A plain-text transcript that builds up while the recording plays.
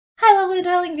lovely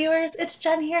darling viewers, it's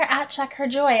Jen here at Check Her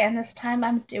Joy, and this time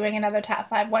I'm doing another Top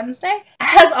 5 Wednesday.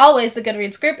 As always, the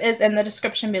Goodreads group is in the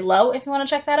description below if you want to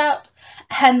check that out.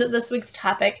 And this week's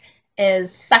topic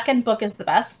is second book is the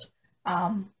best.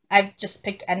 I've just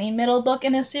picked any middle book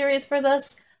in a series for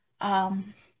this.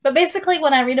 But basically,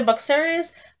 when I read a book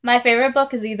series, my favorite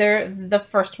book is either the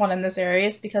first one in the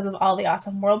series because of all the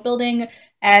awesome world building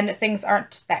and things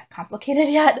aren't that complicated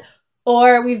yet,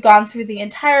 or we've gone through the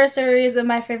entire series and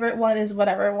my favorite one is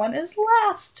whatever one is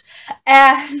last.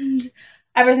 And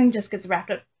everything just gets wrapped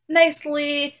up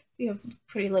nicely. You have a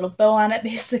pretty little bow on it,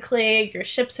 basically. Your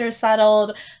ships are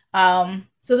settled.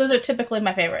 So those are typically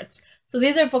my favorites. So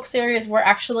these are book series where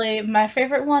actually my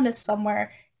favorite one is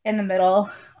somewhere in the middle.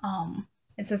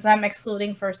 And since I'm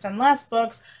excluding first and last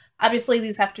books, obviously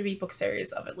these have to be book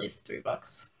series of at least 3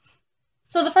 books.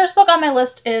 So the first book on my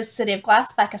list is City of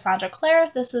Glass by Cassandra Clare.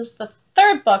 This is the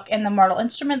third book in the Mortal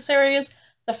Instrument series.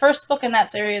 The first book in that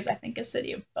series, I think, is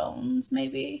City of Bones,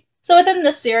 maybe. So within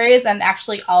this series, and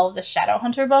actually all of the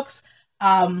Shadowhunter books,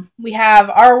 we have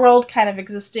our world kind of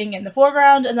existing in the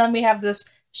foreground, and then we have this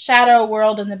shadow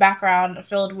world in the background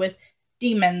filled with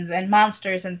demons and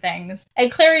monsters and things.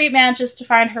 And Clary manages to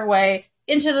find her way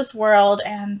into this world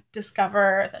and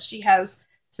discover that she has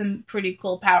some pretty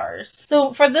cool powers.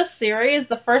 So for this series,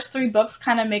 the first 3 books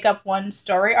kind of make up one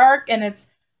story arc, and it's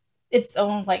its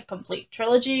own like complete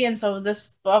trilogy. And so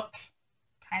this book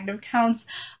kind of counts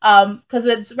because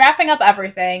it's wrapping up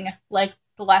everything like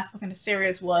the last book in the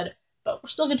series would, but we're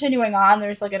still continuing on.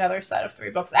 There's like another set of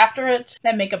 3 books after it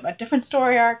that make up a different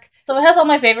story arc. So it has all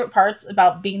my favorite parts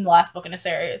about being the last book in a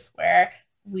series, where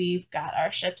we've got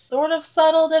our ship sort of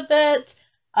settled a bit.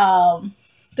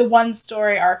 The one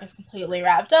story arc is completely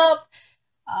wrapped up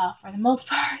for the most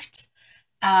part,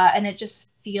 and it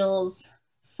just feels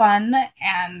fun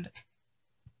and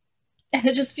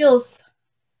it just feels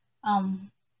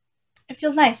it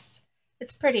feels nice.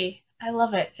 It's pretty. I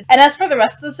love it. And as for the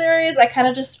rest of the series, I kind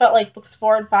of just felt like books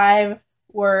 4 and 5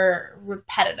 were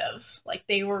repetitive, like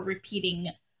they were repeating.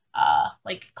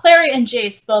 Like Clary and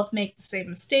Jace both make the same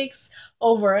mistakes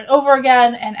over and over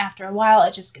again, and after a while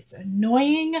it just gets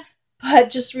annoying.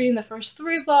 But just reading the first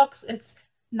 3 books, it's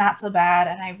not so bad,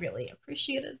 and I really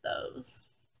appreciated those.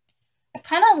 I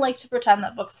kind of like to pretend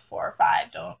that books 4 or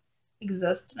 5 don't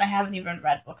exist, and I haven't even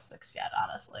read book 6 yet,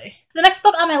 honestly. The next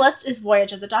book on my list is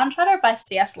Voyage of the Dawn Treader by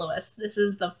C.S. Lewis. This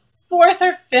is the 4th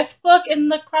or 5th book in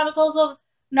the Chronicles of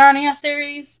Narnia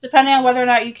series, depending on whether or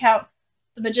not you count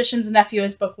The Magician's Nephew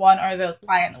as book 1 or The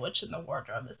Lion, the Witch, and the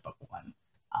Wardrobe as book 1.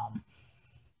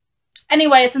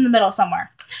 Anyway, it's in the middle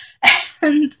somewhere.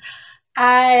 And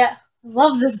I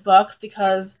love this book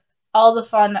because all the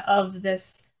fun of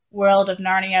this world of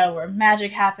Narnia where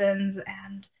magic happens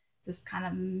and this kind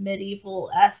of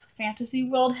medieval-esque fantasy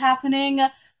world happening,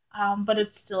 but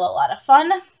it's still a lot of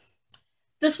fun.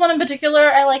 This one in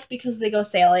particular I like because they go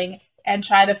sailing and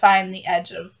try to find the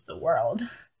edge of the world,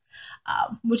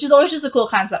 which is always just a cool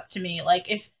concept to me. Like,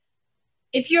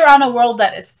 if you're on a world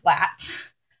that is flat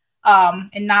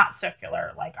and not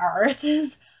circular like our Earth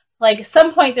is, like, at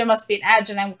some point there must be an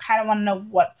edge, and I kind of want to know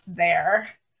what's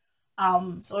there.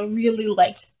 So I really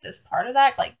liked this part of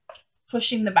that, like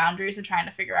pushing the boundaries and trying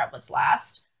to figure out what's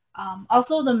last.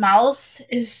 Also, the mouse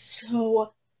is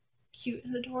so cute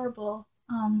and adorable,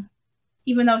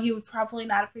 even though he would probably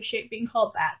not appreciate being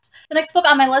called that. The next book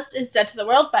on my list is Dead to the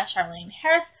World by Charlaine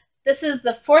Harris. This is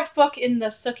the 4th book in the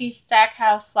Sookie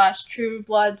Stackhouse / True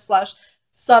Blood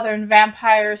 / Southern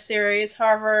Vampire series,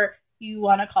 however you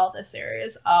want to call this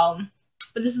series.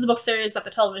 But this is the book series that the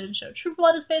television show True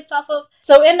Blood is based off of.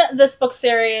 So in this book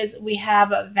series, we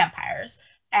have vampires,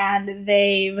 and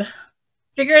they've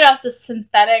figured out the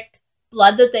synthetic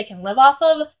blood that they can live off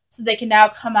of, so they can now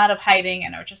come out of hiding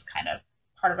and are just kind of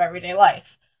part of everyday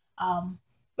life.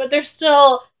 But there's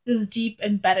still this deep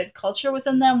embedded culture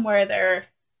within them where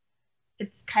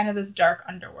it's kind of this dark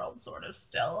underworld sort of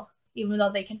still. Even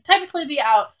though they can technically be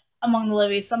out among the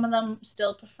living, some of them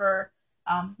still prefer,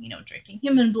 drinking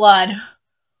human blood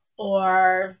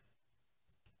or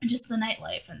just the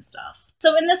nightlife and stuff.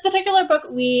 So in this particular book,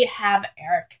 we have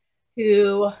Eric,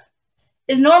 who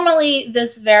is normally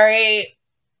this very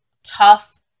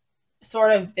tough,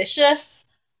 sort of vicious,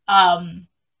 I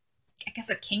guess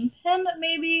a kingpin,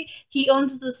 maybe. He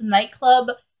owns this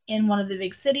nightclub in one of the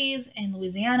big cities in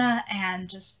Louisiana and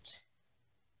just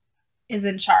is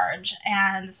in charge.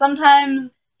 And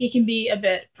sometimes he can be a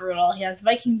bit brutal. He has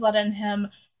Viking blood in him,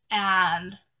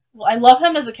 and well, I love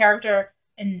him as a character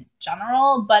in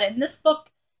general, but in this book,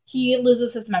 he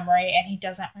loses his memory and he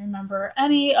doesn't remember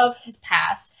any of his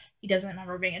past. He doesn't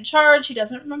remember being in charge. He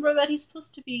doesn't remember that he's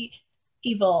supposed to be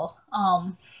evil.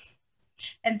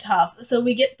 and tough. So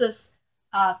we get this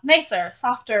nicer,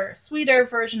 softer, sweeter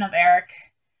version of Eric,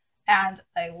 and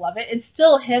I love it. It's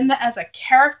still him as a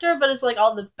character, but it's like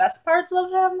all the best parts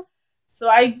of him. So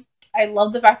I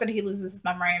love the fact that he loses his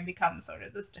memory and becomes sort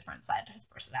of this different side to his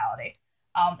personality.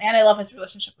 And I love his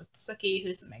relationship with Sookie,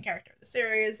 who's the main character of the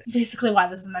series. Basically why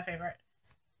this is my favorite.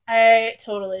 I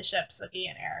totally ship Sookie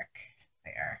and Eric.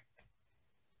 They are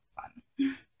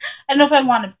fun. I don't know if I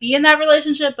want to be in that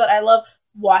relationship, but I love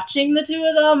watching the two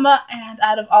of them. And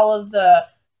out of all of the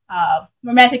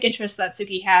romantic interests that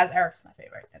Sookie has, Eric's my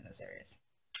favorite in the series.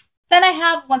 Then I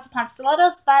have Once Upon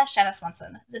Stilettos by Shanna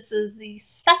Swendson. This is the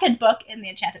second book in the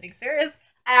Enchanted series.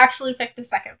 I actually picked a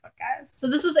second book, guys. So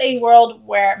this is a world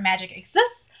where magic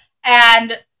exists,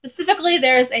 and specifically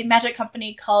there is a magic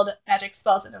company called Magic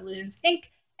Spells and Illusions Inc.,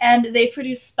 and they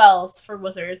produce spells for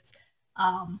wizards,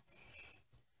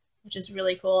 which is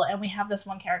really cool. And we have this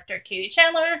one character, Katie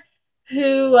Chandler,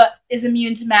 who is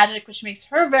immune to magic, which makes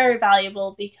her very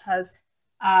valuable because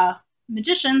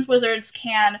magicians, wizards,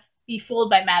 can be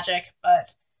fooled by magic,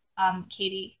 but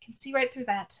Katie can see right through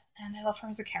that, and I love her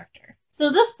as a character. So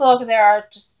this book, there are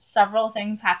just several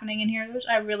things happening in here, which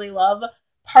I really love.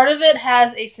 Part of it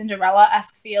has a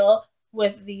Cinderella-esque feel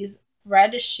with these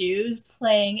red shoes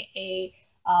playing a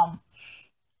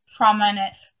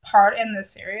prominent part in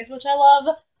this series, which I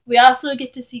love. We also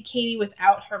get to see Katie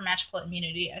without her magical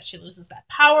immunity as she loses that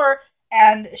power,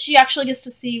 and she actually gets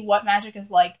to see what magic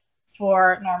is like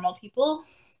for normal people,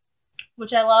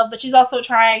 which I love. But she's also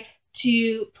trying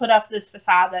to put up this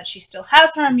facade that she still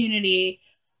has her immunity,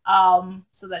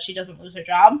 so that she doesn't lose her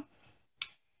job.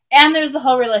 And there's the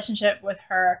whole relationship with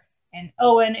her and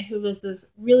Owen, who is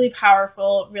this really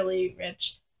powerful, really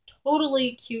rich,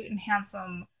 totally cute and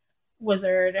handsome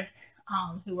wizard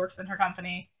who works in her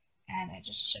company. And I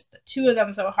just ship the two of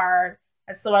them so hard.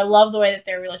 And so I love the way that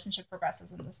their relationship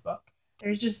progresses in this book.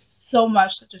 There's just so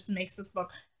much that just makes this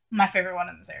book my favorite one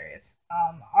in the series.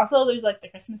 Also, there's like the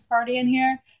Christmas party in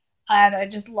here, and I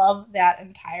just love that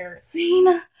entire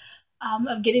scene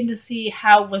of getting to see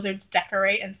how wizards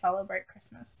decorate and celebrate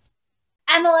Christmas.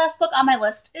 And the last book on my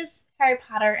list is Harry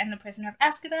Potter and the Prisoner of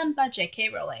Azkaban by J.K.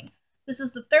 Rowling. This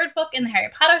is the third book in the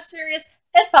Harry Potter series.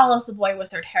 It follows the boy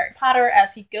wizard Harry Potter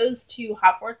as he goes to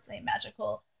Hogwarts, a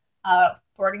magical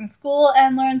boarding school,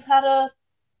 and learns how to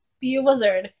be a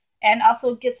wizard, and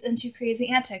also gets into crazy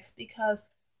antics because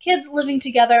kids living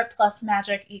together plus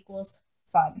magic equals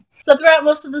fun. So throughout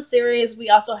most of the series, we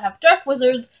also have dark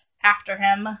wizards after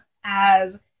him,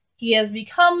 as he has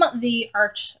become the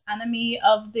arch enemy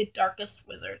of the darkest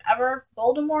wizard ever,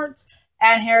 Voldemort,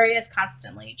 and Harry is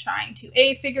constantly trying to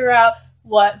A, figure out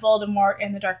what Voldemort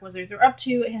and the Dark Wizards are up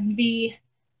to, and B,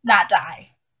 not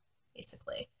die,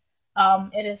 basically.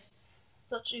 It is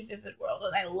such a vivid world,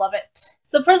 and I love it.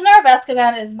 So Prisoner of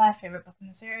Azkaban is my favorite book in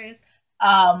the series.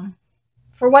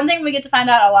 For one thing, we get to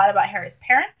find out a lot about Harry's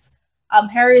parents.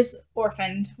 Harry's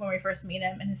orphaned when we first meet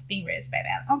him and is being raised by an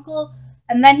aunt and uncle.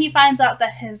 And then he finds out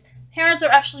that his parents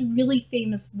are actually really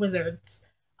famous wizards.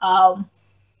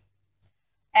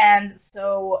 And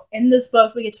so in this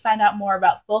book, we get to find out more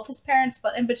about both his parents,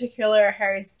 but in particular,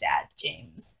 Harry's dad,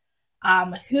 James,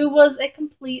 who was a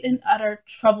complete and utter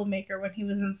troublemaker when he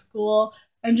was in school.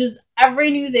 And just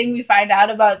every new thing we find out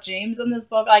about James in this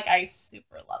book, like, I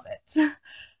super love it.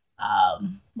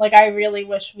 Like, I really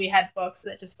wish we had books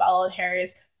that just followed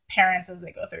Harry's parents as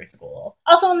they go through school.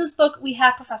 Also in this book, we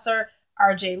have Professor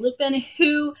R.J. Lupin,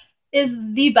 who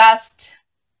is the best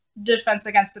Defense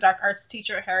Against the Dark Arts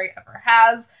teacher Harry ever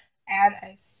has, and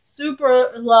I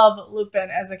super love Lupin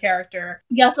as a character.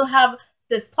 We also have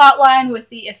this plot line with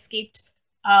the escaped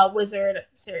wizard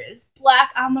Sirius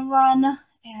Black on the run,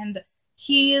 and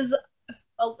he's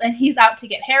out to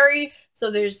get Harry, so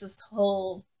there's this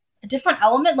whole different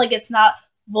element. Like, it's not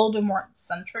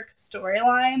Voldemort-centric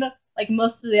storyline. Like,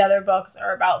 most of the other books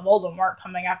are about Voldemort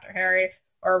coming after Harry,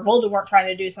 or Voldemort trying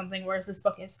to do something, whereas this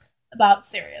book is about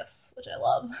Sirius, which I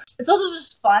love. It's also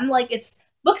just fun. Like, it's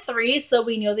book 3, so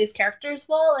we know these characters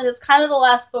well, and it's kind of the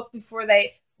last book before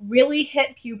they really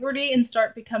hit puberty and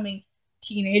start becoming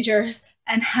teenagers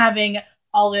and having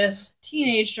all this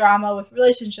teenage drama with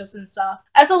relationships and stuff.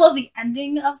 I also love the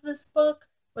ending of this book,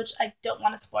 which I don't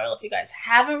want to spoil if you guys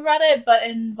haven't read it, but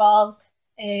it involves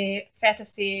a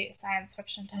fantasy science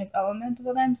fiction type element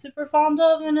that I'm super fond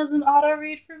of and is an auto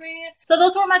read for me. So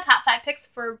those were my top 5 picks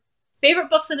for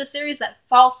favorite books in a series that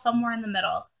fall somewhere in the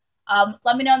middle.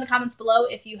 Let me know in the comments below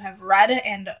if you have read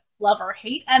and love or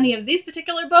hate any of these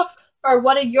particular books, or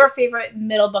what are your favorite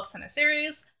middle books in a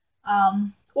series,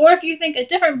 or if you think a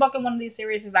different book in one of these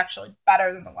series is actually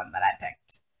better than the one that I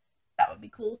picked. That would be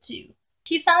cool too.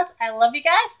 Peace out, I love you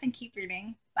guys, and keep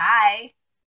reading. Bye.